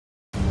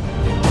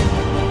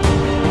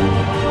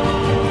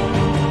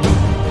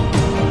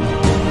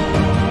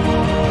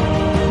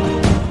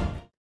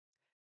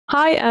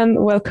Hi,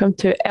 and welcome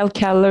to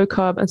LCAL Low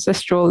Carb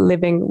Ancestral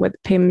Living with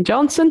Pim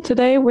Johnson.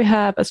 Today we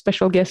have a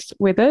special guest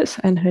with us,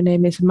 and her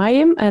name is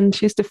Mayim, and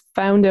she's the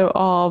founder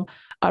of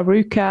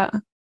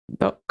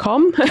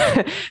Aruka.com,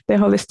 the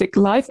Holistic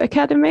Life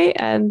Academy.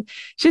 And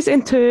she's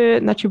into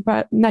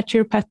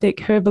naturopathic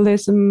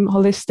herbalism,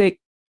 holistic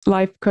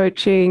life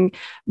coaching,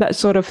 that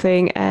sort of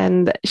thing.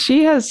 And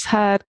she has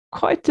had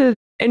quite an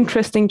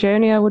interesting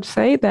journey, I would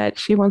say, that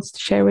she wants to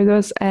share with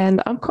us.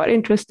 And I'm quite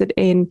interested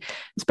in,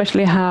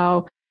 especially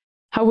how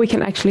we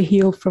can actually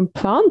heal from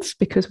plants,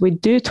 because we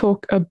do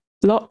talk a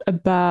lot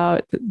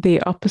about the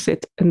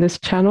opposite in this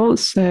channel.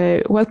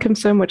 So welcome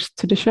so much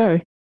to the show.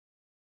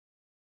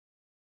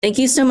 Thank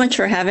you so much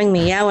for having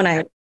me. Yeah, when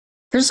I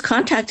first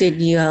contacted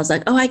you, I was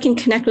like, oh, I can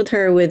connect with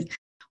her with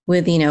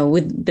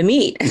the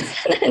meat.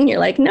 And you're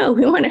like, no,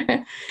 we want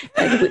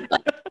to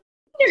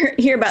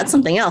hear about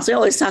something else. We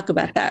always talk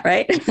about that,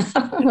 right?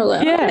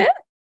 Yeah,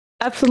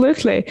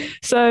 absolutely.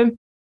 So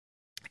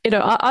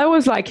I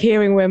always like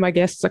hearing where my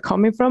guests are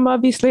coming from,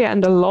 obviously,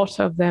 and a lot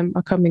of them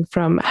are coming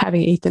from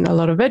having eaten a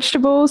lot of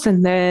vegetables,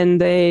 and then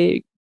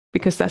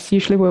because that's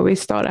usually where we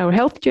start our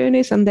health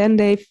journeys, and then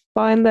they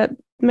find that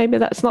maybe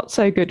that's not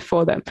so good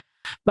for them.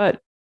 But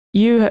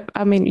I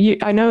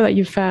know that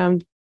you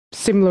found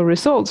similar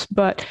results,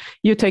 but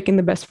you're taking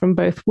the best from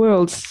both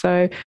worlds.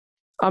 So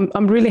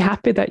I'm really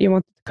happy that you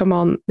want to come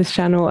on this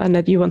channel and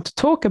that you want to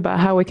talk about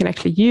how we can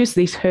actually use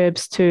these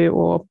herbs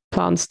or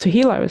plants to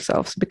heal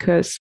ourselves,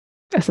 because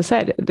as I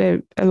said,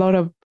 a lot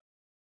of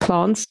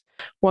plants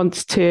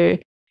want to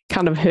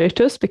kind of hurt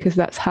us because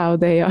that's how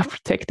they are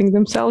protecting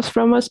themselves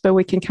from us, but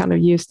we can kind of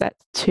use that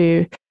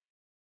to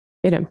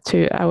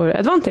our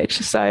advantage.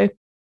 So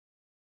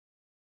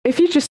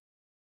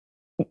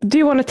do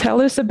you want to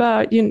tell us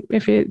about,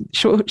 if a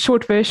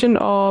short version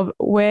of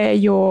where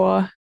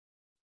your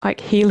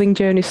healing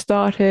journey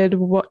started,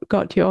 what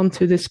got you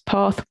onto this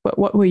path,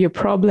 what were your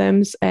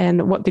problems,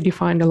 and what did you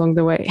find along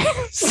the way?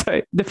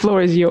 So the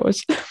floor is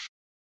yours.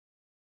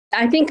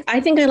 I think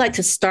I'd like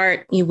to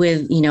start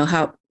with,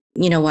 how,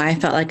 why I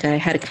felt like I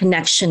had a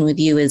connection with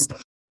you is,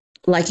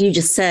 like you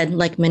just said,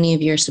 like many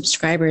of your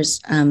subscribers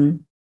have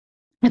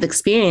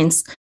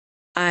experienced,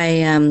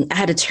 I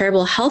had a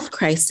terrible health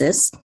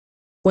crisis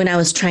when I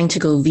was trying to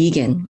go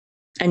vegan.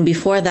 And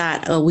before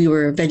that, we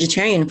were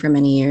vegetarian for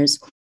many years.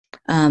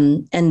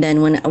 And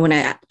then when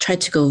I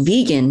tried to go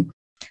vegan,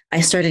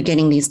 I started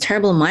getting these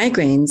terrible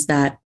migraines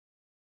that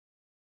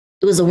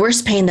it was the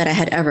worst pain that I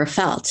had ever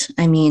felt.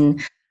 I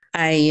mean,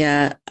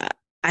 I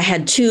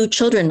had two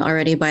children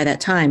already by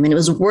that time, and it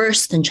was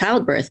worse than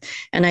childbirth.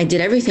 And I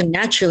did everything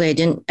naturally. I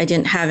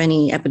didn't have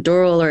any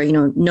epidural or,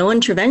 no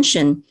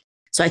intervention.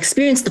 So I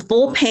experienced the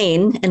full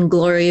pain and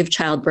glory of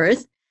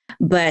childbirth,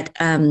 but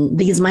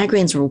these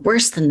migraines were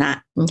worse than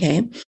that.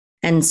 Okay.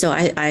 And so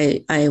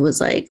I was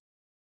like,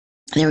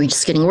 they were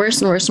just getting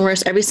worse and worse and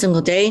worse every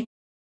single day.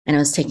 And I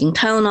was taking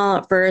Tylenol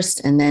at first,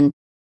 and then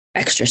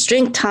extra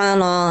strength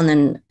Tylenol, and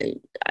then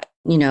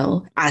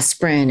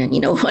aspirin and,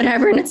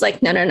 whatever. And it's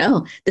like,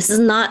 no, this is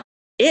not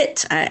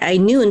it. I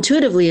knew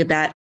intuitively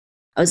that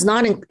I was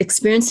not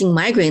experiencing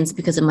migraines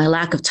because of my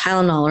lack of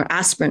Tylenol or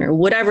aspirin or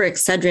whatever,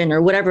 Excedrin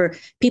or whatever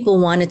people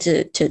wanted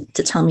to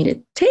tell me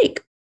to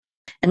take.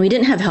 And we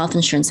didn't have health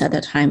insurance at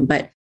that time,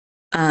 but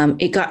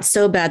it got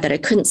so bad that I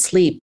couldn't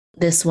sleep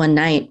this one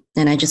night.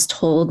 And I just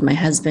told my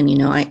husband,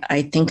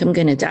 I think I'm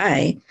going to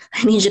die.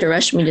 I need you to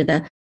rush me to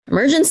the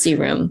emergency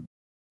room.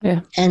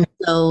 Yeah. And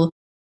so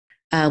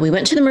we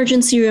went to the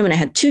emergency room, and I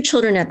had two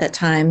children at that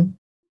time,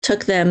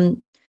 took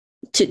them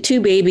to two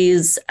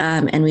babies,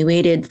 and we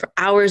waited for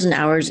hours and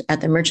hours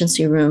at the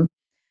emergency room.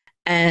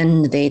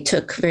 And they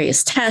took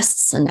various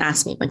tests and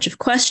asked me a bunch of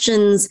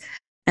questions.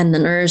 And the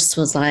nurse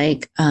was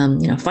like,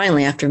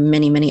 finally, after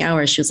many, many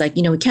hours, she was like,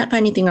 we can't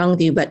find anything wrong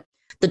with you, but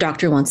the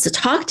doctor wants to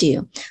talk to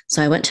you.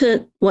 So I went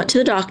to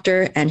the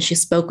doctor, and she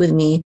spoke with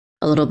me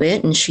a little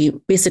bit. And she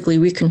basically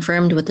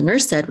reconfirmed what the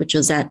nurse said, which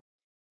was that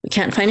we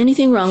can't find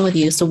anything wrong with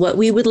you. So what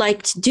we would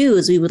like to do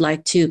is we would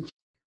like to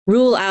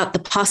rule out the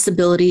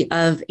possibility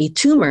of a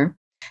tumor.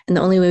 And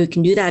the only way we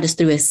can do that is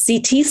through a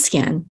CT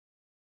scan.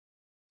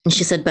 And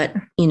she said, but,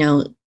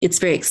 it's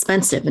very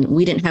expensive, and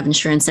we didn't have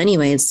insurance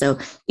anyways. So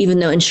even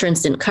though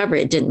insurance didn't cover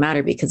it, it didn't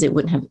matter because it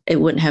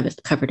wouldn't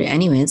have covered it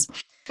anyways.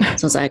 So I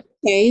was like,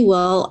 okay,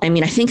 well, I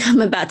think I'm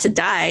about to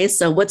die.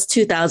 So what's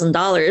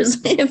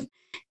 $2,000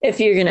 if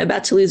you're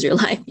about to lose your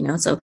life,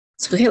 So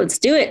okay, let's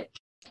do it.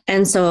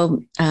 And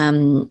so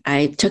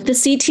I took the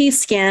CT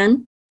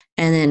scan.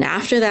 And then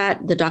after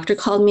that, the doctor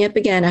called me up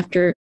again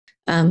after,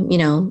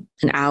 an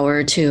hour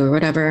or two or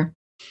whatever.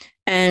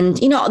 And,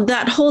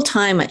 that whole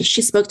time,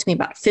 she spoke to me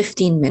about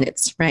 15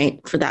 minutes, right,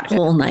 for that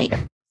whole night,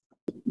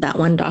 that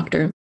one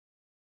doctor.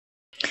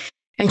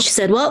 And she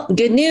said, well,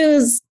 good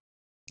news.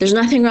 There's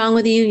nothing wrong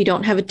with you. You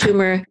don't have a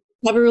tumor.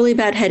 You have a really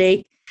bad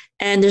headache.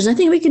 And there's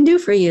nothing we can do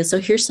for you. So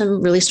here's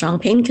some really strong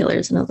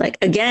painkillers. And I was like,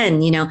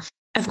 again,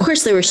 of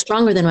course, they were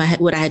stronger than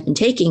what I had been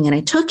taking, and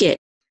I took it,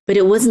 but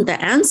it wasn't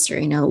the answer.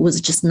 It was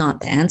just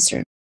not the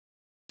answer.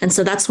 And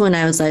so that's when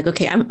I was like,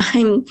 okay,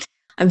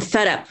 I'm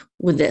fed up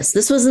with this.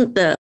 This wasn't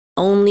the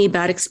only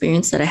bad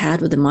experience that I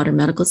had with the modern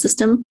medical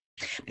system.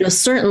 It was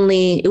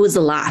certainly, it was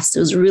the last. It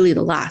was really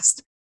the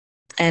last.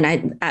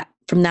 And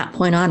from that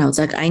point on, I was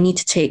like, I need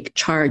to take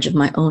charge of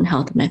my own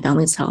health and my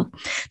family's health.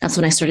 That's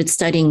when I started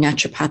studying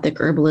naturopathic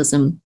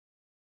herbalism.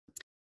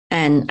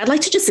 And I'd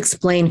like to just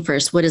explain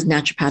first, what is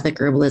naturopathic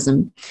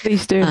herbalism?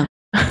 Please do.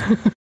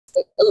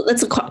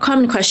 That's a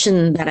common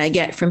question that I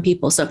get from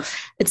people. So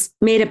it's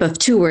made up of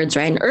two words,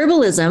 right? And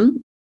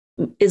herbalism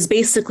is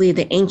basically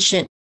the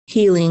ancient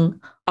healing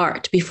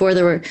art before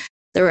there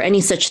were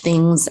any such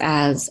things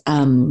as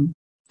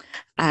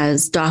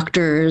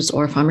doctors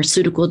or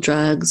pharmaceutical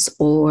drugs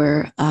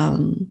or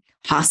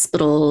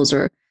hospitals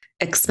or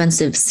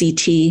expensive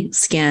CT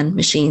scan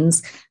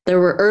machines. There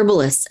were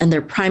herbalists, and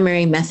their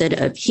primary method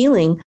of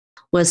healing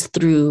was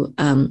through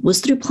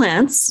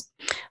plants.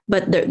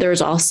 But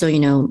there's also,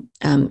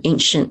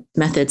 ancient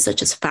methods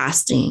such as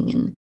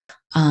fasting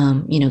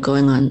and,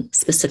 going on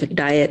specific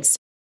diets,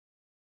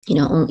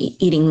 only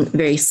eating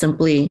very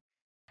simply,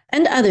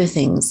 and other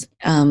things.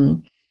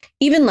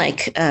 Even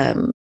like,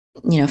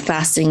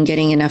 fasting,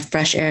 getting enough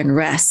fresh air and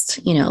rest.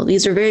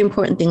 These are very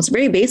important things,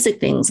 very basic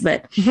things,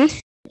 but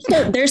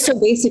they're so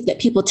basic that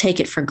people take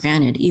it for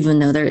granted, even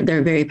though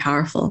they're very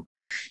powerful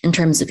in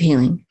terms of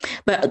healing.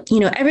 But,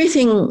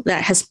 everything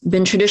that has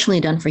been traditionally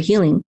done for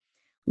healing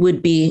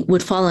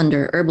would fall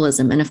under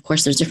herbalism. And of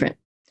course, there's different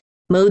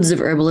modes of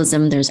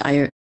herbalism. There's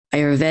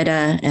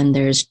Ayurveda, and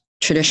there's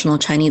traditional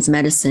Chinese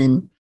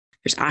medicine.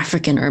 There's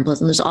African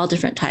herbalism. There's all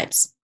different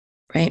types,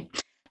 right?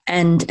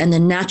 And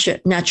the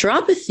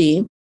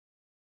naturopathy,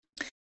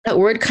 that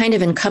word kind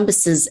of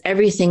encompasses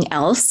everything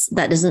else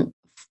that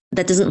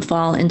doesn't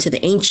fall into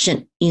the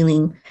ancient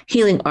healing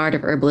art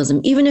of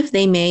herbalism, even if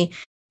they may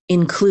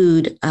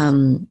include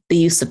the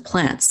use of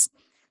plants.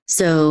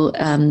 So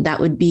that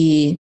would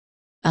be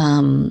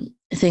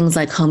things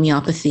like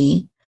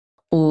homeopathy,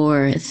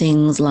 or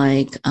things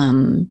like,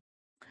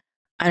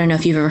 I don't know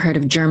if you've ever heard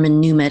of German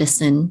New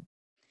Medicine,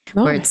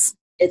 where it's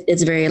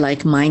very like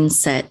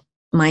mindset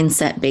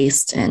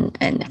based,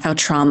 and how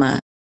trauma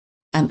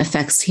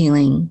affects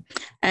healing,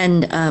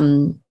 and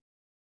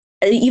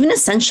even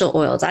essential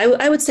oils.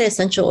 I would say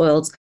essential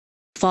oils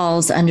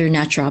falls under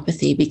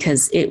naturopathy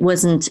because it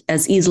wasn't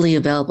as easily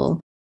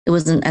available. It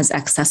wasn't as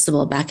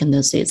accessible back in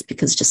those days,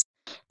 because just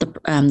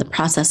the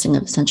processing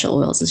of essential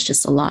oils is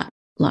just a lot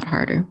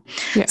harder.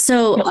 Yeah.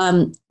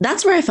 So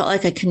that's where I felt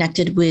like I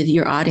connected with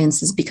your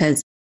audiences,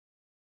 because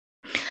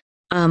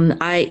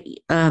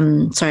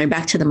sorry,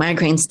 back to the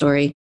migraine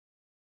story.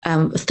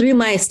 Through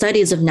my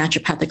studies of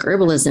naturopathic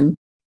herbalism,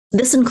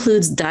 this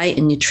includes diet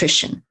and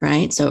nutrition,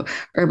 right? So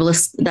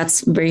herbalists,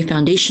 that's very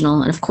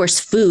foundational. And of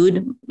course,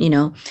 food,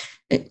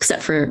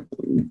 except for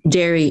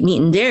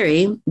meat and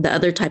dairy, the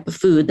other type of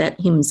food that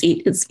humans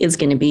eat is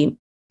going to be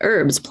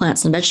herbs,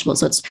 plants, and vegetables.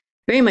 So it's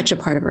very much a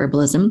part of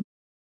herbalism.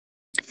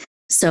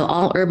 So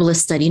all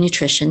herbalists study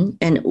nutrition.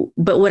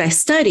 But what I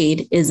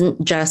studied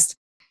isn't just,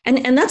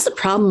 and that's the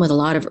problem with a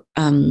lot of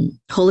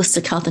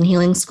holistic health and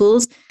healing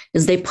schools,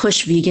 is they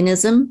push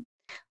veganism,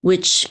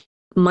 which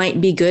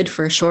might be good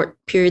for short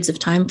periods of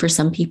time for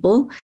some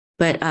people.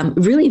 But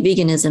really,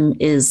 veganism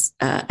is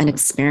an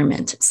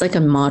experiment. It's like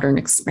a modern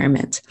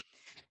experiment.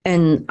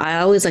 And I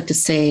always like to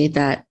say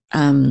that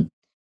there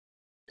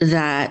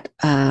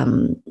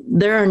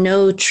are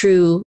no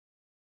true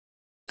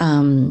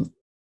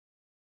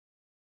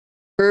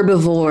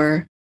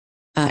herbivore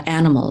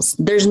animals.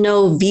 There's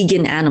no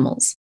vegan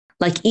animals.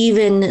 Like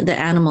even the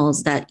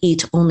animals that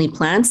eat only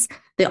plants,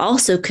 they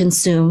also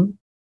consume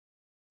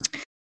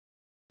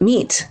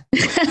meat.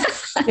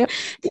 Yep.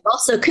 They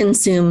also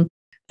consume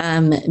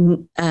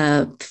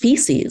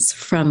feces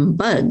from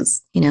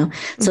bugs,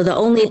 So the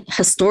only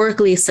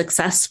historically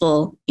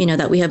successful,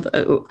 that we have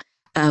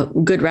a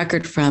good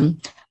record from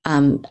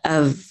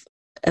of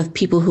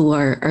people who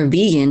are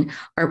vegan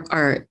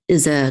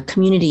is a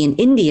community in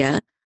India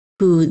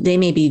who they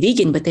may be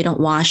vegan, but they don't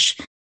wash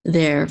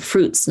their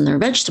fruits and their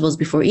vegetables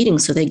before eating.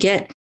 So they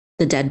get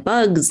the dead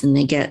bugs and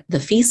they get the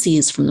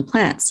feces from the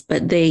plants,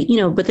 but they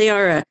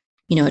are a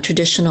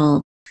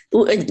traditional.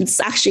 It's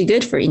actually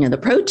good for, the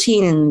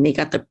protein, and they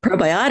got the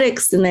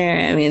probiotics in there.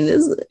 I mean,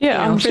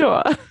 I'm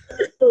sure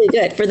it's really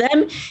good for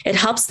them. It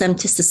helps them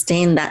to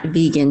sustain that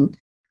vegan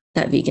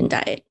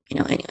diet,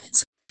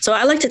 anyways. So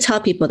I like to tell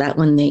people that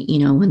when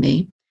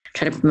they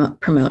try to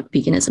promote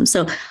veganism.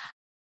 So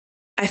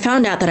I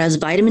found out that I was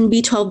vitamin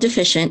B12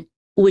 deficient,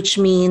 which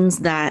means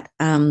that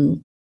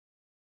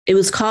it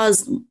was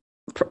caused,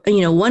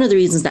 one of the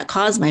reasons that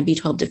caused my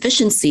B12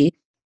 deficiency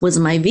was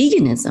my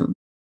veganism.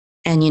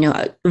 And,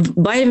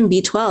 vitamin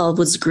B12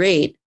 was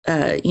great,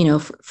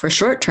 for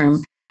short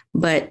term,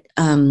 but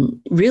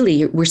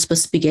really we're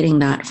supposed to be getting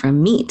that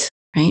from meat,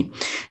 right?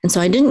 And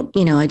so I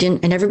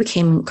never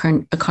became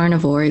a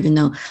carnivore, even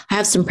though I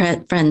have some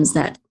friends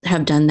that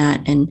have done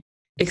that and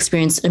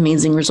experienced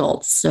amazing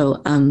results.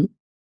 So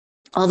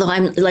although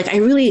I'm like, I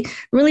really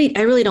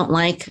don't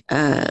like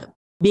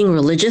being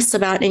religious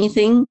about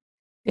anything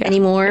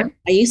anymore.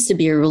 I used to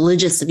be a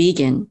religious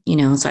vegan,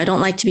 so I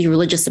don't like to be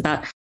religious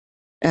about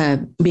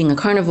being a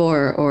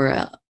carnivore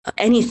or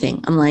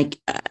anything. I'm like,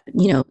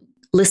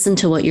 listen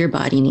to what your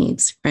body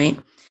needs, right?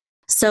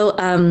 So,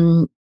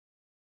 and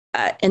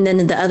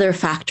then the other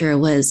factor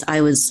was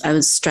I was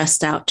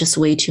stressed out just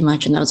way too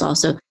much, and that was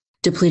also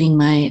depleting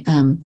my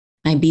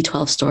my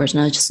B12 stores,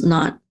 and I was just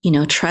not,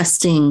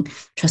 trusting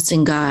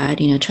God,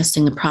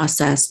 trusting the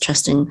process,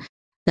 trusting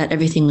that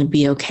everything would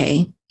be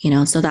okay,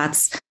 So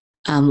that's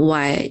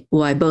why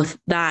both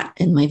that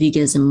and my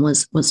veganism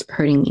was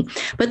hurting me.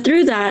 But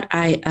through that,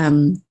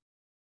 I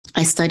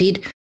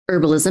studied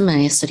herbalism, and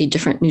I studied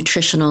different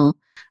nutritional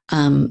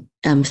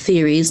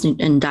theories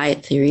and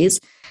diet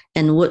theories.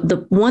 And what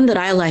the one that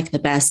I like the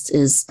best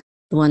is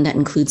the one that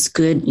includes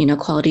good,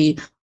 quality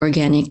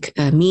organic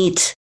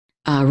meat,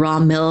 raw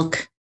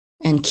milk,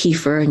 and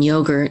kefir and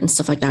yogurt and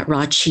stuff like that,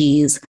 raw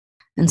cheese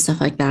and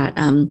stuff like that.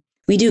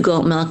 We do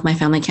goat milk. My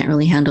family can't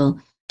really handle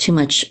too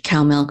much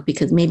cow milk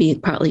because maybe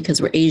partly because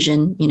we're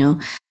Asian.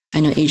 I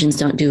know Asians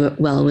don't do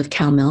it well with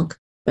cow milk,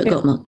 but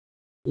goat milk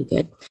is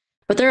good.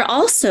 But there are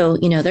also,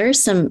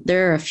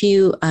 there are a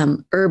few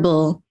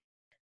herbal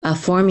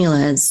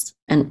formulas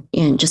and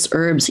just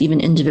herbs,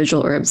 even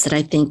individual herbs that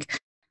I think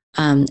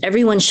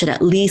everyone should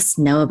at least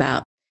know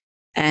about.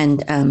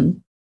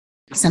 And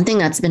something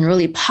that's been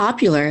really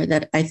popular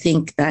that I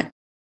think that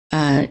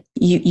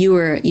you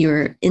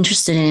were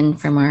interested in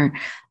from our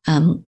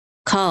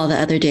call the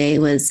other day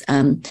was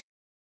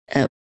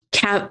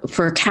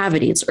for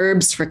cavities,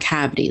 herbs for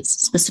cavities,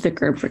 specific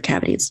herb for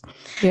cavities.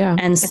 Yeah.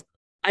 And so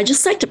I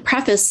just like to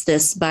preface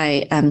this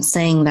by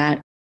saying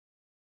that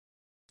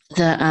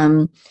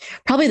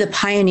probably the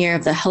pioneer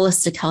of the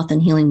holistic health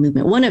and healing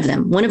movement, one of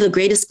the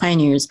greatest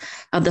pioneers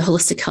of the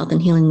holistic health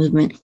and healing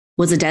movement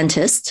was a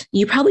dentist.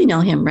 You probably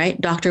know him,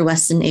 right? Dr.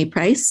 Weston A.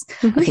 Price.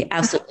 Mm-hmm. Okay,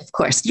 absolutely. Of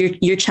course,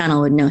 your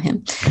channel would know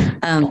him.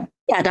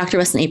 Dr.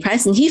 Weston A.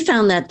 Price. And he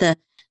found that the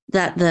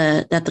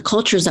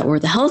cultures that were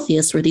the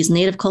healthiest were these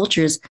native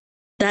cultures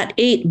that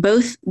ate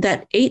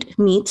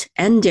meat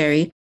and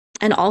dairy,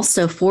 and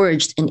also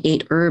foraged and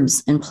ate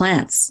herbs and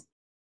plants,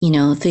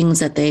 things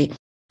that they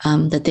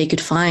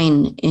could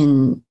find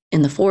in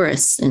the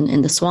forests and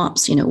in the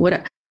swamps,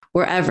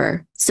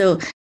 wherever. So,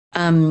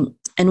 and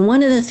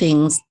one of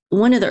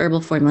the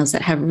herbal formulas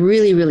that have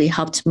really, really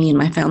helped me and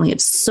my family of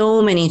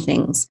so many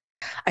things.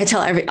 I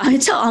tell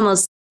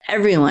almost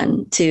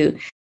everyone to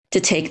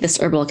take this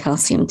herbal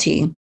calcium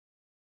tea.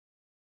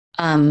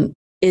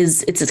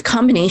 It's a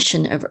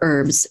combination of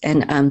herbs,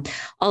 and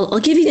I'll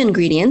give you the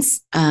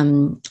ingredients.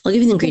 I'll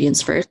give you the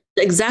ingredients first.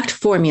 The exact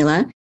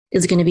formula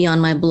is going to be on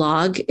my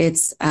blog.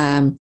 It's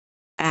at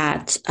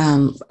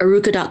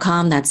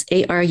arukah.com. That's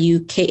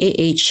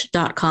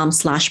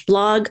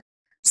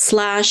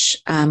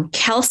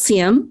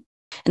arukah.com/blog/calcium.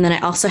 And then I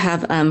also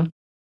have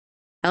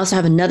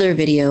another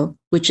video,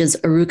 which is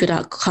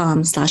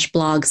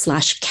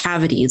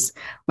arukah.com/blog/cavities,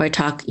 where I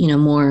talk,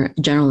 more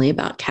generally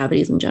about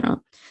cavities in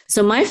general.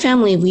 So my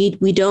family,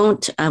 we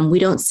don't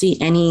see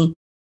any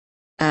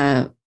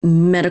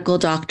medical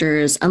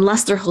doctors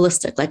unless they're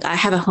holistic. Like I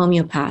have a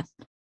homeopathic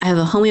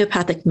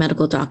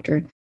medical doctor.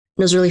 And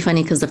it was really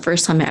funny because the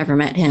first time I ever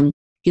met him,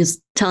 he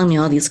was telling me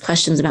all these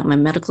questions about my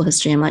medical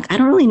history. I'm like, I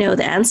don't really know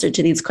the answer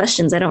to these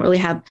questions. I don't really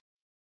have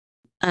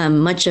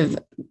much of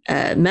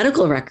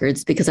medical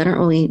records because I don't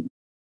really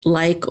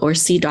like or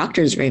see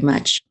doctors very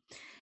much.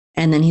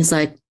 And then he's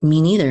like,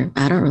 me neither.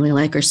 I don't really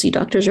like or see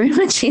doctors very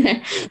much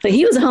either. But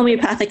he was a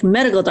homeopathic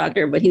medical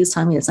doctor, but he was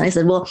telling me this. And I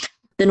said, well,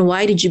 then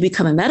why did you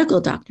become a medical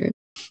doctor?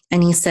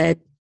 And he said,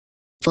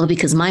 well,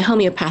 because my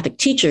homeopathic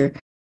teacher,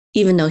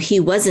 even though he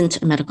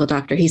wasn't a medical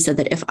doctor, he said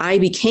that if I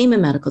became a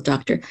medical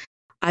doctor,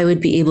 I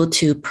would be able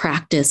to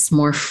practice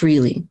more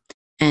freely.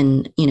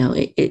 And,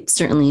 it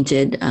certainly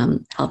did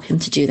help him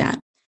to do that.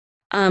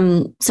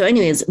 So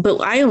anyways,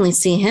 but I only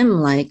see him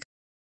like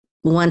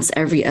once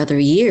every other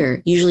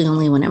year, usually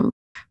only when I'm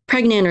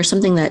pregnant or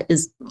something that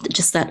is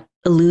just that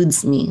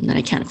eludes me and that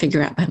I can't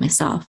figure out by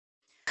myself.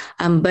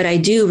 But I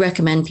do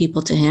recommend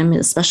people to him,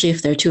 especially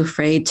if they're too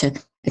afraid to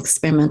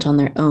experiment on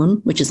their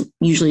own, which is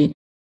usually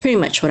pretty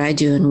much what I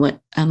do and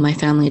what my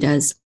family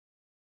does.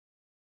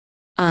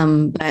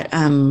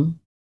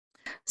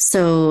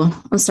 So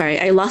I'm sorry,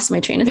 I lost my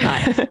train of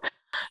thought.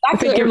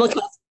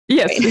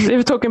 Yes, they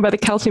were talking about the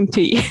calcium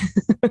tea.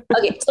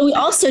 Okay, so we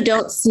also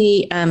don't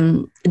see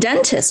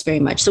dentists very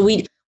much. So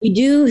we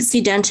do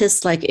see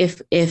dentists, like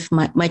if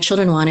my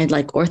children wanted,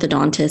 like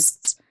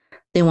orthodontists,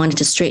 they wanted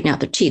to straighten out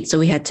their teeth. So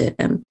we had to,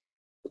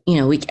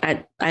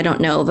 I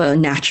don't know of a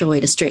natural way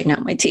to straighten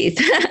out my teeth,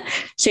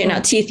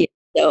 out teeth yet.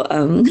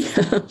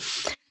 So,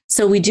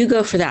 so we do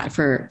go for that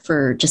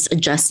for just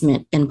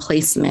adjustment and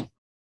placement.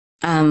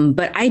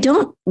 But I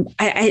don't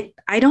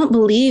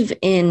believe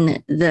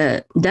in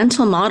the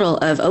dental model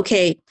of,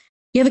 okay,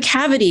 you have a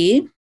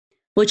cavity,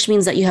 which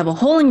means that you have a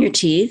hole in your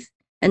teeth.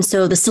 And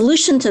so the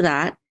solution to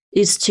that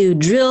is to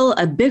drill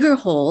a bigger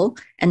hole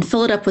and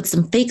fill it up with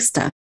some fake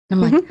stuff.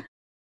 And I'm like,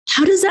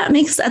 how does that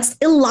make sense? That's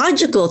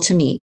illogical to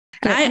me.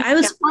 And I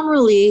was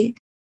formerly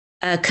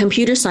a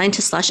computer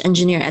scientist /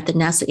 engineer at the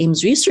NASA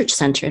Ames Research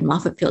Center in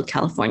Moffett Field,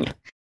 California.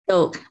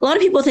 So a lot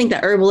of people think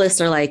that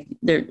herbalists are like,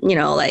 they're,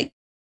 like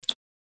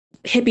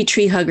hippie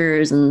tree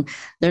huggers and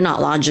they're not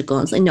logical.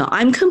 And it's like, no,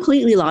 I'm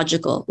completely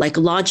logical. Like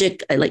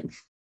logic, I'm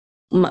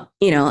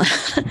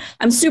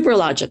super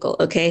logical.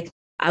 Okay.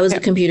 I was a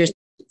computer.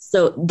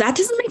 So that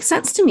doesn't make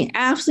sense to me.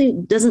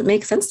 Absolutely doesn't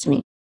make sense to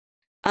me.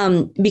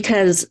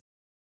 Because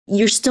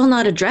you're still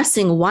not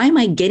addressing, why am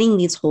I getting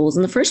these holes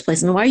in the first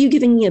place? And why are you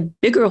giving me a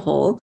bigger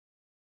hole?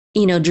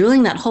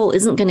 Drilling that hole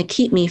isn't going to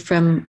keep me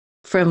from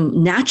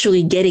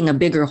naturally getting a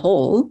bigger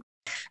hole.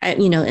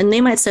 And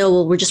they might say, oh,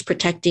 well, we're just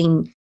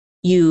protecting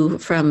you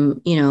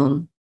from,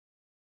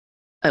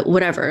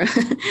 whatever.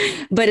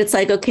 But it's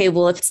like, okay,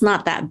 well, if it's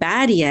not that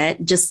bad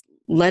yet, just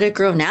let it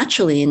grow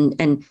naturally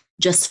and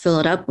just fill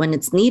it up when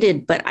it's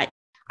needed. But I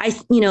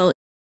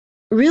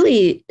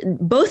really,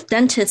 both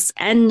dentists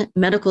and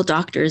medical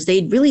doctors,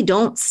 they really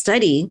don't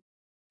study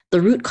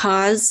the root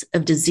cause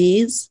of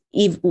disease,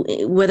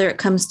 whether it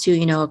comes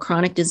to, a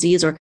chronic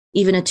disease or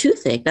even a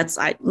toothache. It's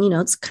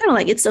kind of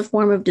like it's a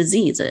form of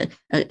disease, a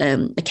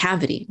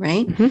cavity,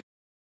 right? Mm-hmm.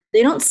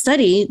 They don't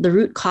study the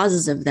root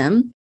causes of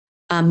them,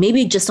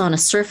 maybe just on a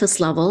surface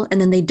level. And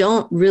then they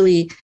don't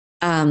really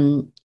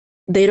know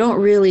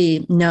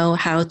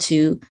how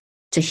to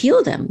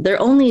heal them.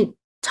 They're only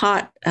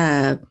taught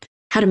how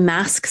to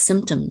mask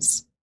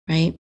symptoms,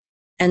 right?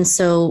 And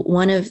so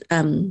one of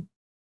the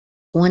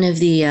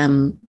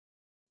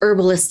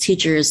herbalist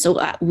teachers. So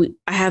I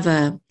have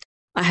a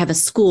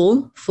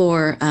school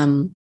for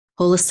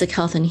holistic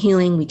health and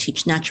healing. We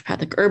teach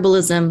naturopathic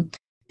herbalism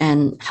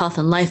and health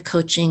and life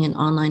coaching and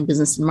online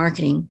business and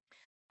marketing.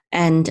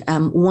 And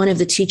one of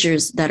the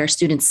teachers that our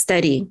students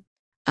study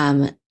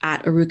at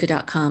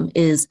Arukah.com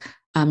is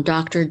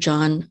Dr.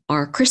 John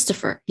R.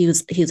 Christopher.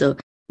 He's a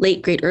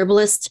late great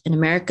herbalist in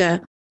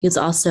America. He's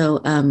also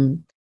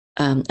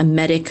a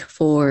medic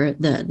for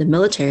the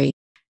military.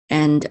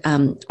 And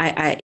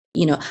I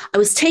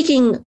was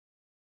taking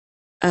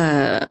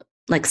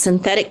like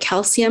synthetic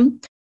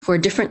calcium for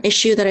a different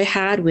issue that I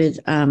had with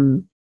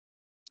my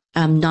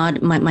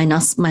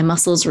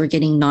muscles were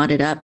getting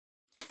knotted up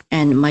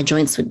and my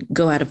joints would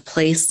go out of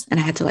place and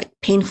I had to like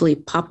painfully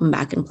pop them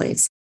back in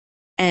place.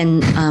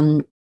 And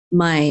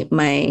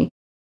my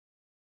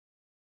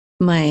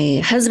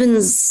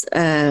husband's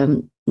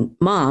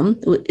mom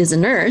is a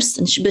nurse,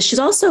 and but she's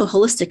also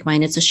holistic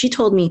minded. So she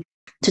told me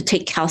to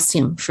take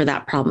calcium for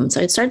that problem.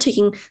 So I started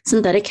taking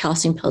synthetic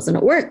calcium pills and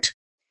it worked.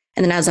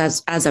 And then as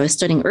I was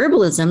studying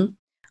herbalism,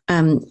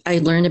 I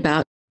learned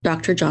about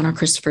Dr. John R.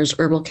 Christopher's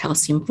herbal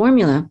calcium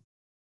formula.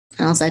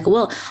 And I was like,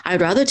 well,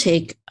 I'd rather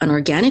take an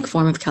organic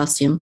form of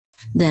calcium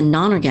than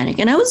non-organic.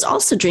 And I was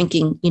also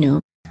drinking,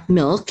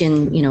 milk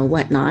and,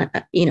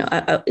 whatnot.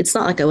 It's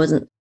not like I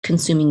wasn't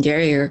consuming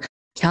dairy or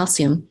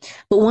calcium.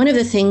 But one of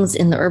the things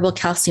in the herbal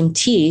calcium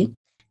tea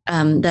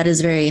that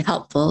is very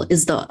helpful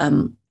is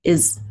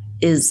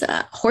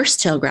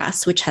horsetail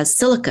grass, which has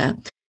silica.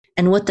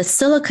 And what the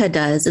silica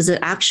does is it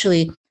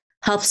actually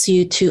helps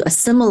you to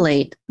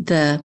assimilate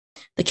the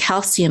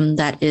calcium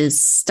that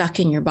is stuck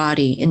in your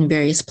body in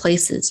various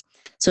places.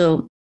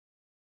 So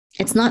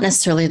it's not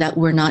necessarily that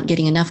we're not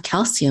getting enough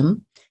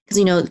calcium,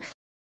 because,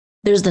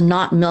 there's the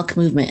not milk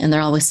movement, and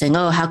they're always saying,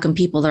 oh, how come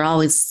they're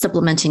always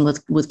supplementing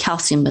with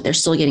calcium, but they're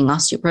still getting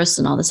osteoporosis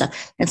and all this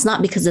stuff. It's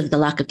not because of the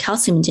lack of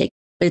calcium intake,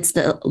 but it's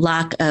the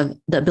lack of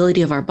the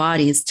ability of our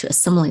bodies to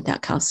assimilate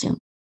that calcium.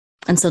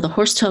 And so the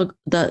horsetail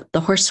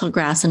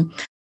grass and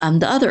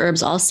the other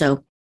herbs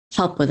also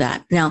help with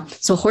that. Now,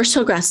 so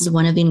horsetail grass is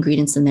one of the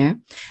ingredients in there.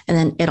 And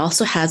then it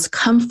also has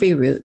comfrey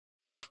root.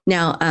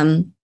 Now,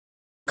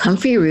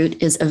 comfrey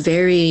root is a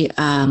very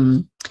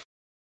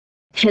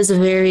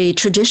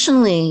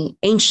traditionally,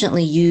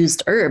 anciently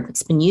used herb.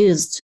 It's been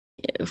used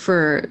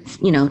for,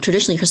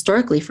 traditionally,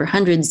 historically, for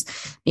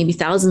hundreds, maybe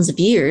thousands of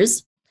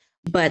years.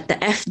 But the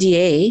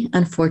FDA,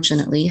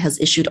 unfortunately, has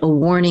issued a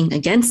warning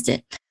against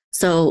it.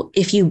 So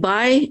if you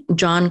buy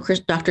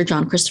Dr.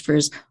 John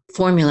Christopher's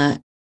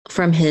formula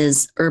from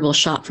his herbal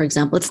shop, for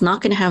example, it's not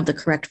going to have the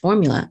correct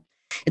formula.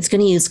 It's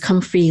going to use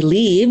comfrey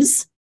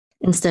leaves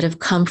instead of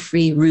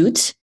comfrey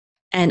root.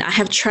 And I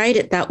have tried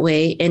it that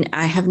way, and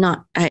I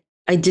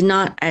did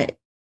not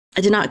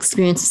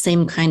experience the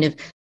same kind of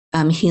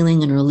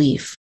healing and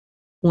relief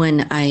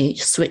when I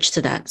switched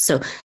to that. So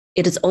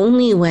it is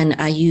only when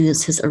I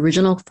use his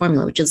original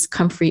formula, which has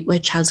comfrey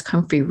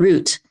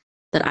root,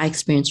 that I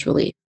experience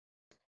relief.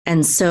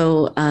 And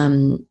so,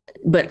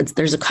 but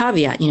there's a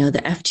caveat,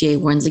 the FDA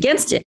warns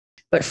against it.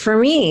 But for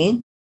me,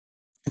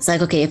 it's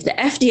like, okay, if the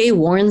FDA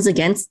warns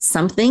against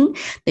something,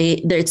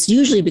 it's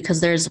usually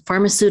because there's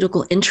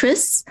pharmaceutical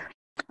interests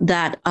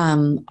that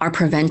are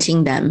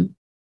preventing them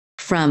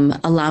from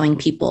allowing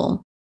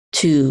people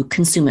to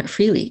consume it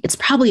freely. It's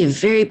probably a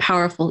very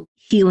powerful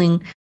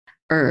healing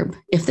herb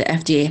if the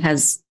FDA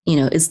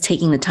is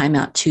taking the time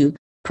out to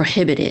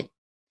prohibit it.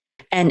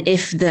 And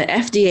if the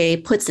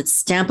FDA puts its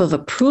stamp of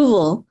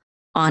approval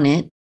on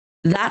it,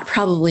 that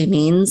probably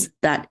means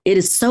that it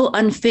is so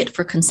unfit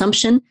for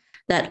consumption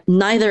that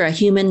neither a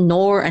human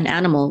nor an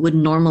animal would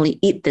normally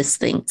eat this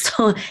thing.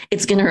 So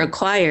it's going to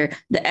require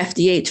the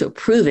FDA to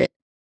approve it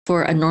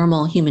for a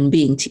normal human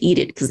being to eat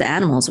it because the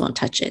animals won't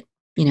touch it,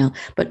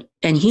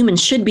 and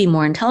humans should be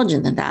more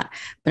intelligent than that.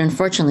 But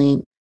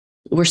unfortunately,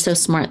 we're so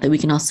smart that we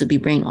can also be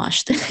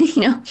brainwashed,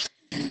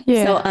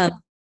 Yeah. So,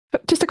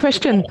 just a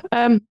question.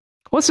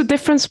 What's the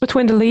difference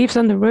between the leaves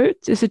and the root?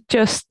 Is it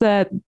just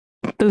that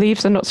the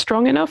leaves are not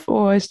strong enough,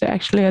 or is there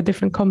actually a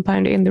different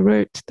compound in the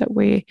root that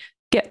we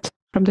get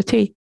from the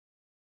tea?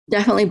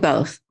 Definitely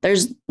both.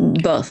 There's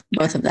both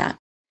of that.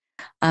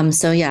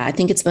 So yeah, I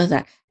think it's both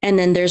that. And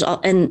then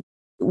and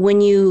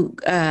when you,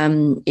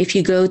 if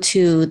you go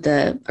to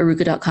the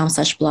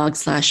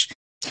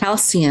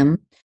aruca.com/blog/calcium,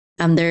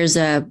 there's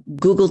a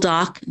Google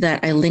Doc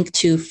that I link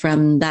to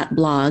from that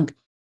blog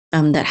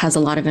that has a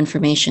lot of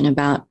information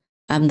about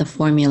the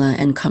formula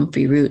and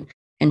comfrey root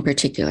in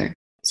particular.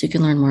 So you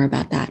can learn more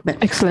about that.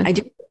 But excellent. I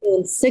did it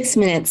in 6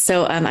 minutes.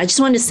 So I just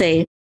wanted to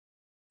say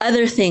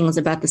other things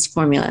about this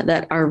formula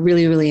that are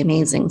really, really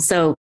amazing.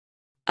 So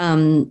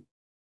I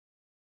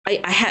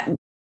had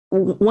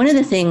one of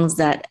the things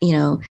that,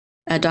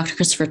 Dr.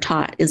 Christopher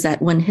taught is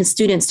that when his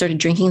students started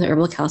drinking the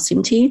herbal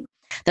calcium tea,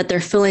 that their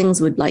fillings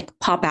would like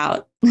pop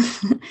out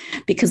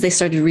because they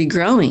started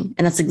regrowing.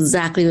 And that's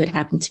exactly what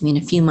happened to me in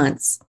a few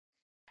months.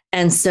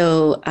 And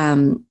so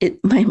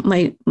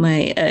my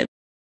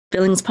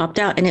fillings popped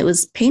out, and it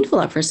was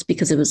painful at first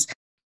because it was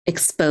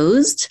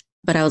exposed.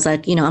 But I was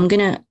like, I'm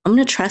gonna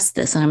trust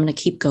this, and I'm gonna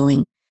keep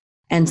going.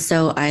 And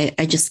so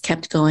I just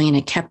kept going, and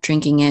I kept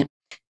drinking it.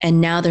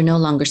 And now they're no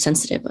longer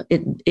sensitive.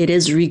 It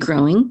is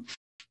regrowing.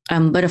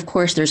 But of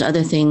course, there's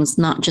other things,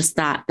 not just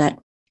that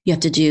you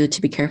have to do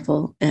to be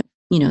careful,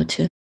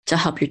 to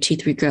help your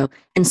teeth regrow.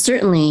 And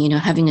certainly,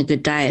 having a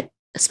good diet,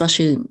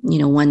 especially,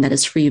 one that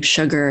is free of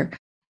sugar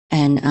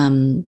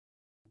and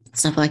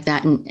stuff like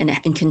that,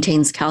 and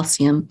contains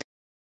calcium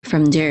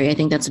from dairy. I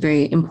think that's a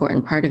very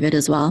important part of it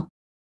as well.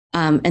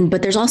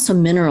 But there's also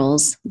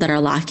minerals that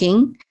are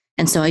lacking.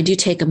 And so I do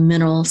take a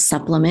mineral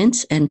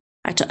supplement, and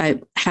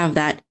I have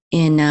that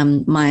in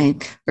my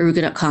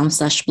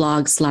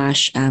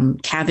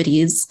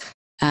aruca.com/blog/cavities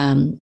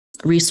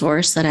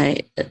resource that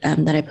I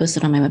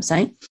posted on my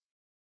website.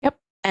 Yep.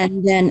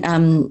 And then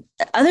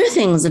other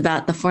things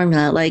about the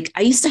formula, like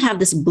I used to have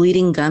this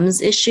bleeding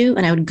gums issue,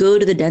 and I would go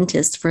to the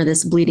dentist for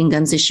this bleeding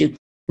gums issue.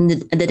 And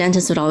the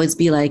dentist would always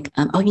be like,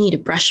 oh, you need to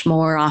brush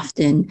more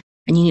often,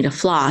 and you need to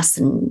floss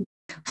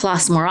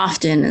more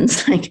often. And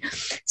it's like,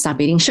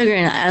 stop eating sugar.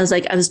 And I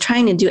was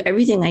trying to do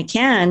everything I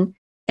can,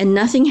 and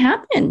nothing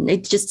happened.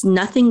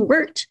 Nothing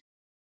worked.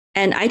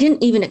 And I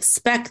didn't even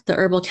expect the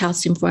herbal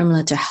calcium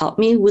formula to help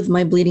me with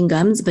my bleeding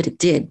gums, but it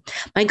did.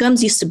 My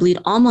gums used to bleed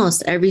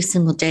almost every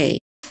single day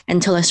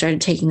until I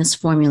started taking this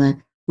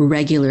formula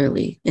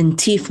regularly in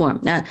tea form.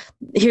 Now,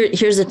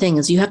 here's the thing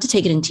is you have to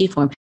take it in tea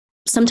form.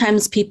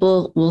 Sometimes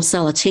people will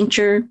sell a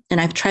tincture,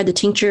 and I've tried the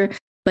tincture,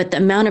 but the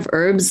amount of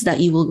herbs that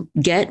you will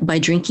get by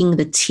drinking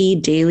the tea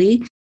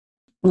daily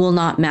will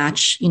not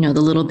match, the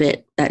little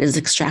bit that is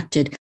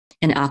extracted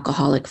in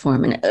alcoholic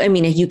form. And I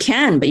mean, you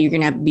can, but you're going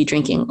to have to be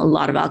drinking a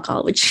lot of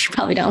alcohol, which you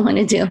probably don't want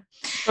to do.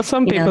 Well,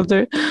 some people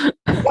do.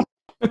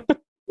 But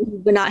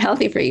not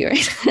healthy for you,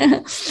 right?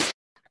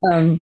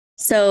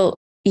 So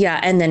yeah.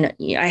 And then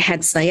I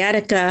had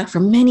sciatica for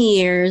many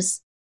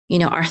years,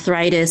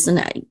 arthritis,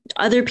 and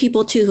other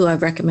people too, who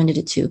I've recommended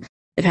it to.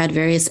 They've had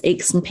various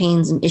aches and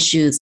pains and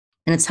issues,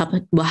 and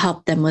will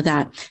help them with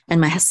that.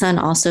 And my son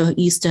also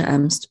used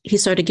to, he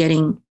started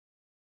getting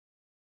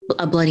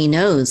a bloody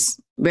nose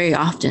very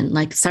often,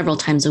 like several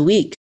times a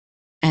week.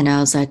 And I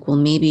was like, well,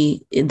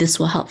 maybe this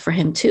will help for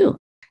him too.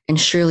 And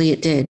surely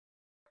it did.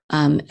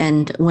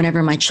 And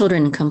whenever my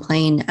children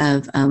complain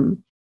of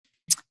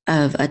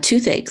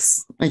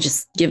toothaches, I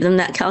just give them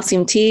that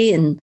calcium tea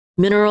and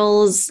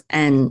minerals,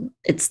 and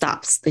it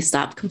stops. They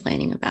stop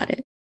complaining about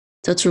it.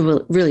 So it's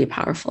really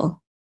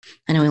powerful.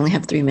 I know we only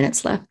have 3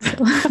 minutes left.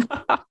 So.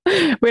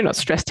 We're not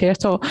stressed here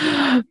at all.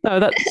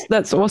 No,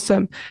 that's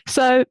awesome.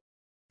 So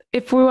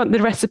if we want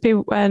the recipe,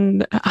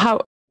 and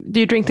how do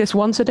you drink this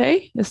once a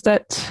day? Is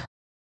that?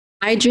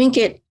 I drink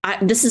it.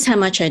 This is how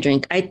much I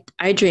drink. I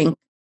drink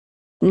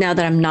now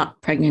that I'm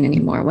not pregnant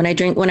anymore. When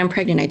I'm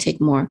pregnant, I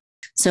take more.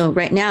 So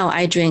right now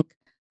I drink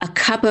a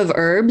cup of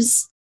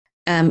herbs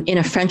in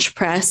a French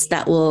press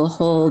that will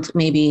hold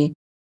maybe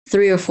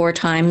 3 or 4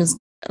 times.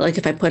 Like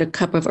if I put a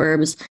cup of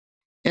herbs,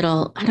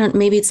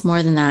 maybe it's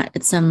more than that.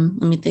 It's let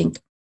me think,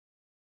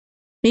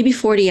 maybe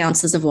 40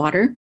 ounces of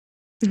water,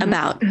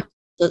 about.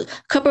 A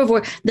cup of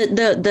water.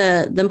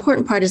 The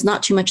important part is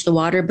not too much the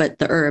water, but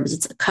the herbs.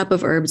 It's a cup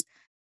of herbs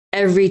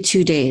every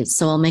 2 days.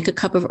 So I'll make a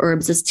cup of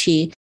herbs as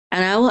tea,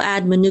 and I will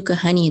add Manuka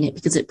honey in it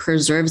because it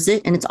preserves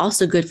it, and it's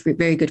also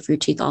very good for your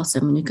teeth. Also,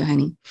 Manuka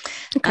honey.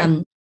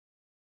 Okay.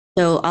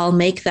 So I'll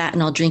make that,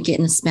 and I'll drink it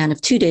in a span of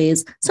 2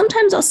 days.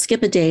 Sometimes I'll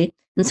skip a day,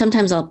 and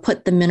sometimes I'll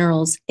put the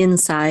minerals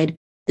inside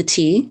the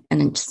tea,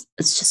 and it's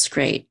just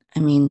great. I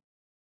mean,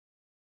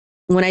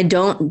 when I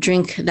don't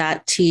drink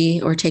that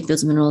tea or take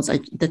those minerals,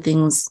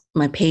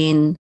 my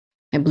pain,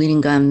 my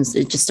bleeding gums,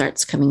 it just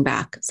starts coming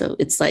back. So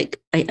it's like,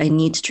 I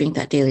need to drink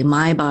that daily.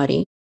 My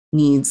body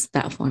needs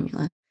that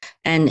formula.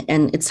 and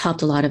it's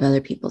helped a lot of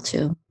other people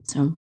too.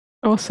 So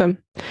awesome.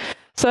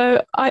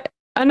 So I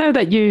know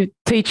that you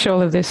teach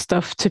all of this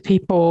stuff to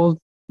people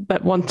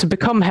that want to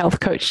become health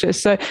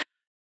coaches. So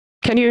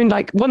can you, in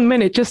like 1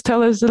 minute, just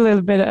tell us a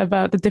little bit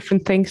about the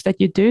different things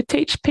that you do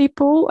teach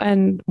people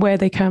and where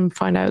they can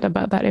find out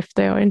about that if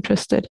they are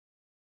interested?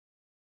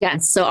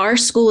 yes, so our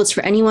school is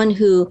for anyone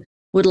who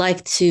would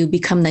like to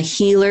become the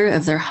healer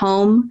of their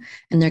home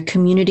and their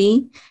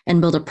community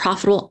and build a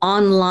profitable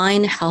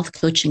online health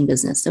coaching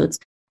business. So it's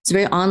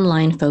very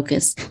online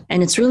focused,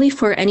 and it's really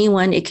for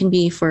anyone. It can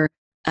be for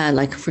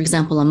like, for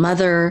example, a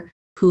mother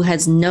who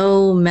has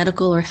no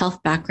medical or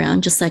health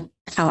background, just like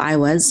how I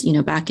was,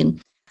 back in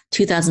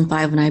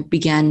 2005 when I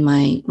began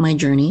my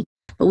journey.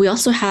 But we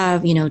also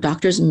have,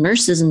 doctors and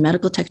nurses and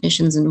medical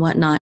technicians and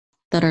whatnot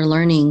that are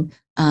learning,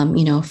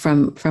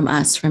 from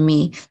us, from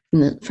me,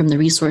 from the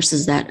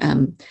resources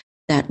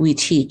that we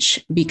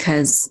teach,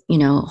 because,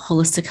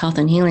 holistic health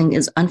and healing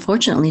is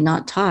unfortunately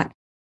not taught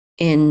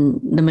in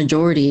the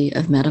majority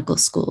of medical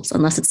schools,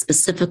 unless it's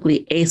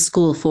specifically a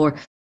school for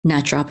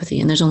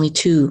naturopathy. And there's only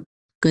 2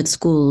 good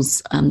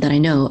schools that I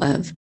know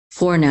of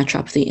for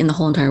naturopathy in the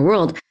whole entire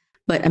world.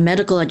 But a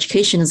medical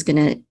education is going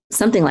to,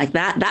 something like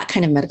that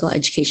kind of medical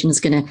education is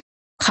going to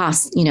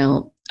cost,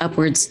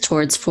 upwards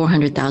towards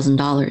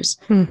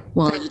 $400,000.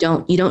 Well,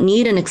 you don't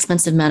need an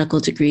expensive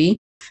medical degree,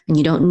 and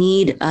you don't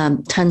need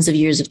tons of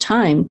years of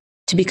time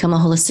to become a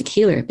holistic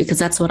healer, because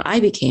that's what I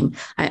became.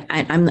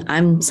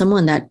 I'm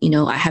someone that,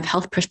 I have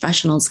health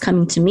professionals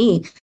coming to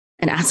me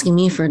and asking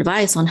me for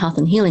advice on health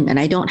and healing, and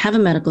I don't have a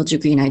medical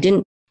degree, and I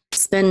didn't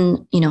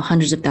spend,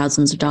 hundreds of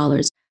thousands of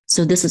dollars.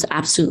 So this is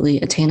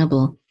absolutely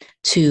attainable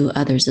to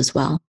others as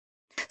well.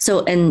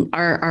 So, and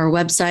our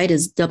website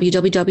is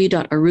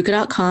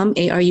www.arukah.com,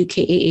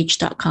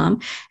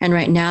 ARUKAH.com. And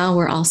right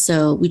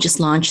now we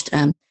just launched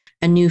a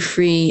new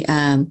free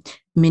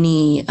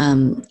mini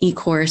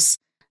e-course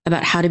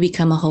about how to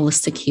become a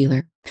holistic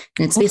healer.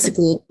 And it's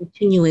basically a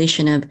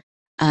continuation of,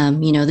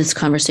 this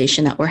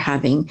conversation that we're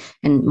having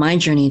and my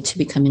journey to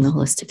becoming a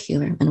holistic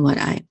healer and what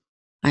I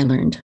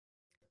learned.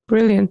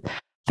 Brilliant.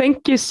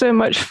 Thank you so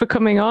much for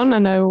coming on. I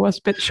know it was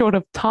a bit short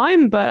of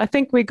time, but I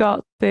think we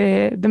got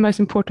the most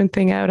important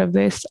thing out of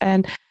this.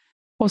 And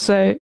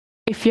also,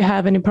 if you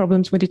have any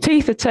problems with your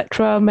teeth,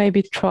 etc.,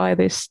 maybe try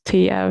this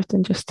tea out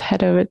and just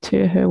head over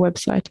to her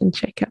website and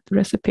check out the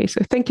recipe.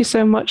 So thank you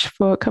so much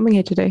for coming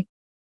here today.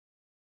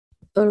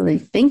 Totally.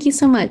 Thank you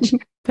so much.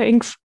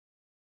 Thanks.